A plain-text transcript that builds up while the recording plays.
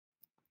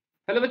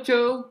Hello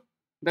bachcho.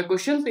 The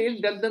question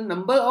says that the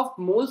number of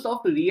moles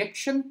of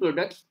reaction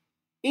products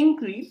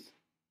increase,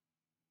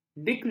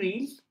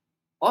 decrease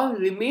or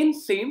remain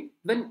same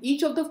when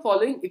each of the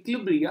following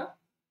equilibria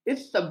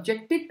is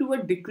subjected to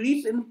a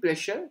decrease in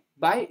pressure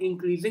by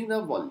increasing the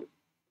volume.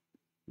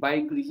 By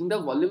increasing the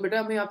volume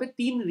बेटा हमें यहाँ पे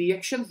 3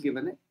 reactions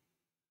given है.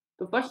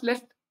 So first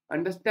let's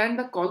understand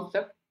the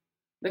concept.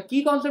 The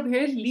key concept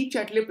here is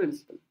Lee-Chatelain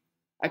principle.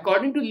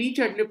 According to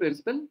Lee-Chatelain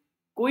principle,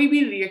 कोई भी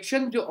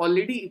reaction जो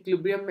already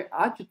equilibrium में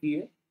आ चुकी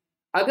है,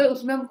 अगर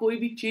उसमें हम कोई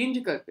भी चेंज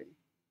करते हैं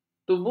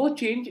तो वो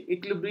चेंज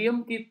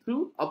इक्विलिब्रियम के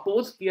थ्रू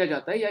अपोज किया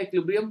जाता है या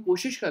इक्विलिब्रियम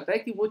कोशिश करता है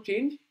कि वो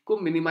चेंज को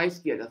मिनिमाइज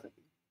किया जा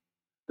सके.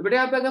 तो बेटा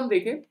यहाँ पे अगर हम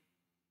देखें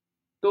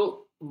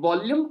तो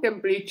volume,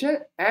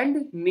 temperature and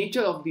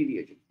nature of the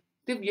reagent,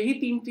 सिर्फ यही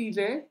 3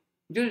 चीजें हैं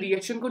जो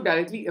रिएक्शन को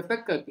डायरेक्टली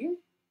इफेक्ट करती है.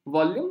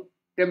 वॉल्यूम,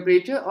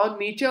 टेम्परेचर और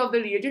नेचर ऑफ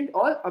द रिएजेंट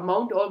और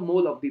अमाउंट और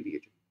mole of the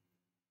reagent.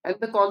 And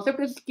the concept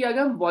is कि अगर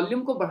हम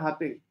वॉल्यूम को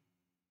बढ़ाते हैं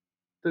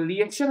तो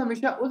रिएक्शन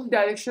हमेशा उस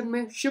डायरेक्शन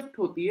में शिफ्ट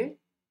होती है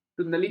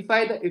to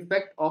nullify the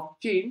effect of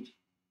change,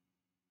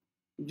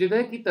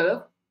 जिधर की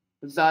तरफ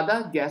ज्यादा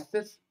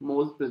गैसेस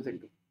मोल्स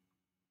प्रेजेंट हो.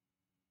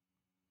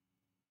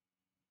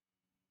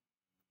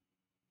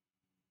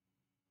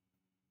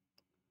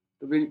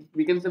 So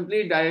we can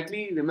simply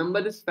directly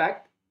remember this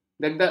fact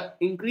that the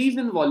increase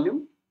in volume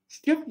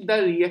shifts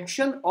the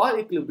reaction or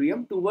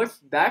equilibrium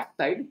towards that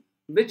side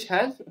which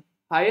has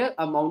higher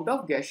amount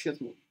of gaseous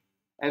mole.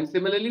 And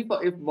similarly,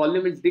 if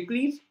volume is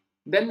decreased,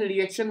 then the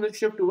reaction will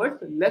shift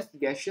towards less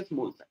gaseous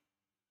mole side.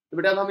 तो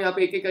बेटा अब हम यहाँ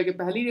पे एक एक करके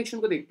पहली रिएक्शन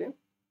को देखते हैं.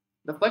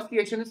 The first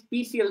reaction is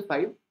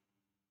PCl5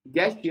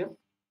 gaseous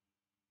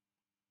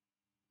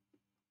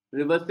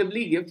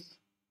reversibly gives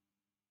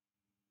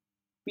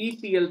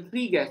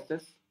PCl3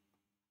 gases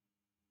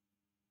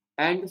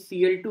and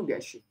Cl2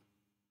 gaseous.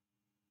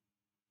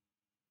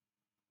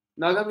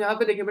 ना अगर हम यहाँ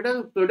पे देखें बेटा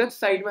तो प्रोडक्ट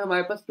साइड में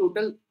हमारे पास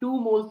टोटल 2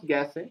 मोल्स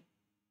गैस है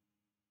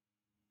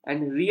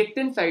एंड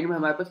रिएक्टेंट साइड में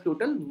हमारे पास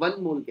टोटल 1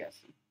 मोल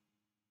गैस है.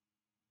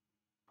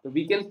 तो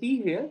वी कैन सी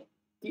हियर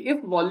कि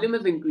if volume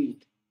is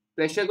increased,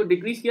 pressure को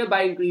डिक्रीज किया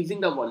by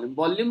increasing the volume,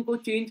 volume को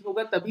चेंज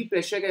होगा तभी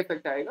प्रेशर का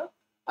इफेक्ट आएगा.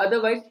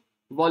 अदरवाइज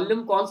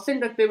वॉल्यूम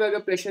कांस्टेंट रखते हुए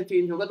अगर प्रेशर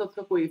चेंज होगा तो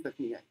उसका कोई इफेक्ट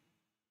नहीं आएगा.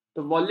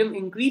 तो वॉल्यूम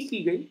इंक्रीज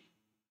की गई,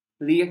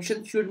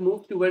 reaction should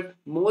move towards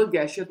more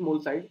gaseous mole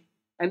side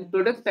and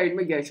product side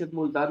में gaseous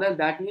mole ज़्यादा है.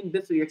 That means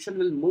this reaction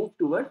will move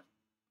towards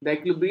the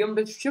equilibrium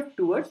will shift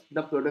towards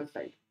the product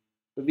side.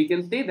 So we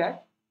can say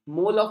that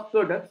mole of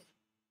products,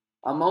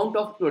 amount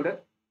of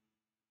product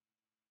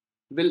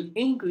will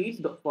increase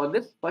for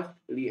this first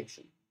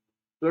reaction.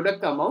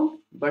 Product amount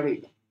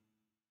बढ़ेगा.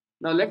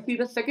 Now let's see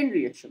the second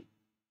reaction.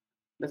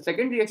 The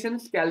second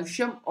reaction is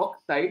calcium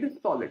oxide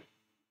solid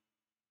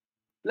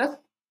plus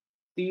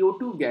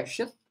CO2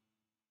 gaseous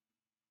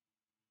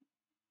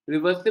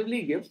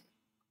reversibly gives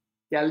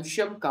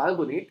calcium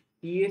carbonate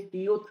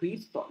CaCO3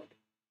 solid.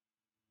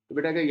 तो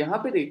बेटा अगर यहाँ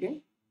पे देखें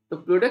तो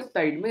product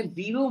side में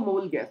 0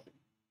 मोल gas है,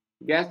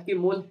 गैस के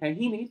मोल है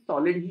ही नहीं,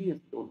 सॉलिड ही है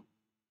दोनों.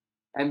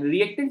 एंड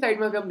रिएक्टेंट साइड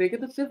में अगर हम देखें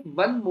तो सिर्फ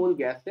 1 मोल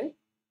गैस है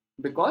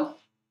बिकॉज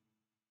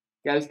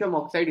कैल्शियम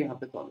ऑक्साइड यहाँ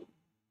पे सॉलिड.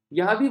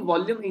 यहाँ भी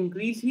वॉल्यूम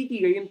इंक्रीज ही की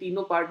गई, इन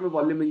तीनों पार्ट में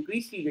वॉल्यूम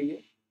इंक्रीज की गई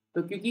है.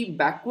 तो क्योंकि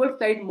बैकवर्ड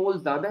साइड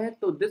मोल ज्यादा है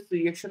तो this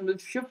reaction will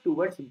shift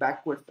towards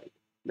backward side.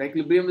 The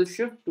equilibrium will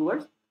shift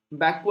towards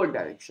backward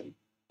direction.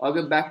 और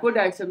अगर बैकवर्ड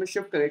डायरेक्शन में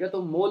शिफ्ट करेगा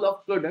तो mole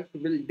of product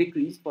will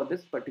decrease for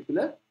this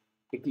particular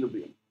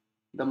equilibrium.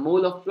 The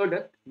mole of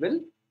product will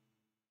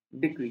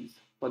decrease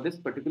for this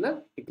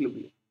particular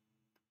equilibrium.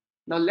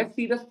 Now let's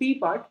see the C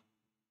part.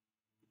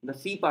 The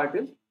C part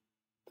is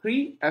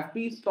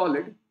 3Fe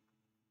solid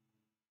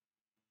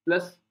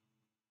plus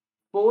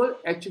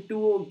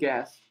 4H2O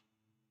gas,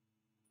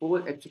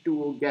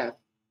 4H2O gas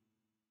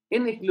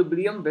in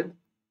equilibrium with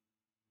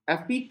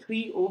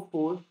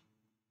Fe3O4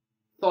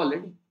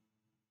 solid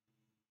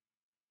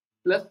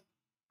plus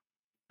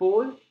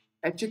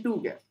 4H2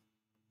 gas.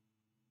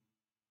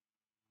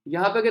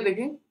 यहां पे अगर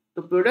देखें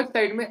तो product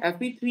side में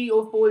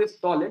Fe3O4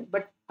 is solid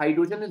but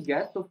hydrogen is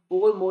gas, so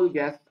 4 mole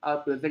gas are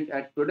present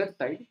at product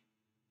side,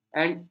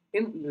 and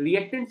in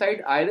reactant side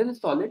iron is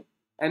solid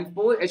and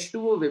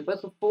 4H2O vapor,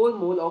 so 4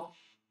 mole of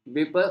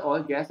vapor or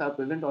gas are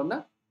present on the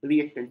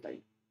reactant side.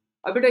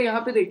 अब बेटा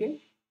यहाँ पे देखें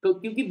तो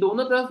क्योंकि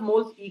दोनों तरफ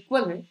moles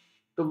equal है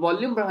तो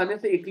वॉल्यूम बढ़ाने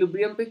से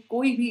इक्विलिब्रियम पे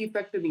कोई भी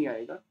इफेक्ट नहीं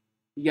आएगा,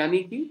 यानी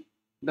कि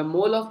the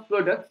mole of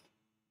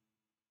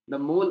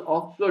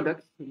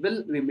products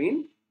will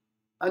remain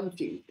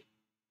unchanged,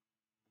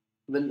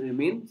 will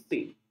remain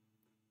same.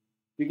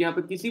 क्योंकि यहाँ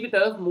पे किसी भी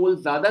तरफ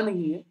मोल ज्यादा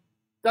नहीं है,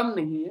 कम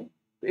नहीं है,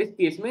 तो इस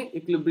केस में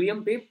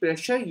इक्विलिब्रियम पे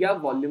प्रेशर या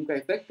वॉल्यूम का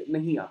इफेक्ट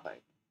नहीं आ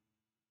पाएगा.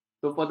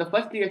 तो for the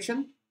first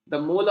reaction the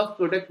mole of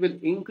product will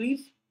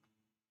increase,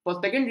 for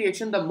second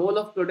reaction the mole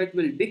of product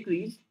will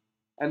decrease,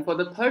 and for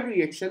the third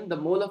reaction the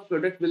mole of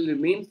product will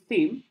remain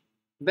same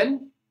when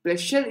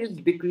pressure is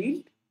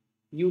decreased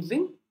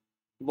using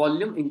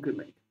volume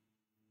increment.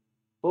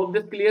 Hope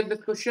this clears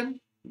this question.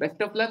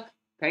 Best of luck.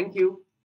 Thank you.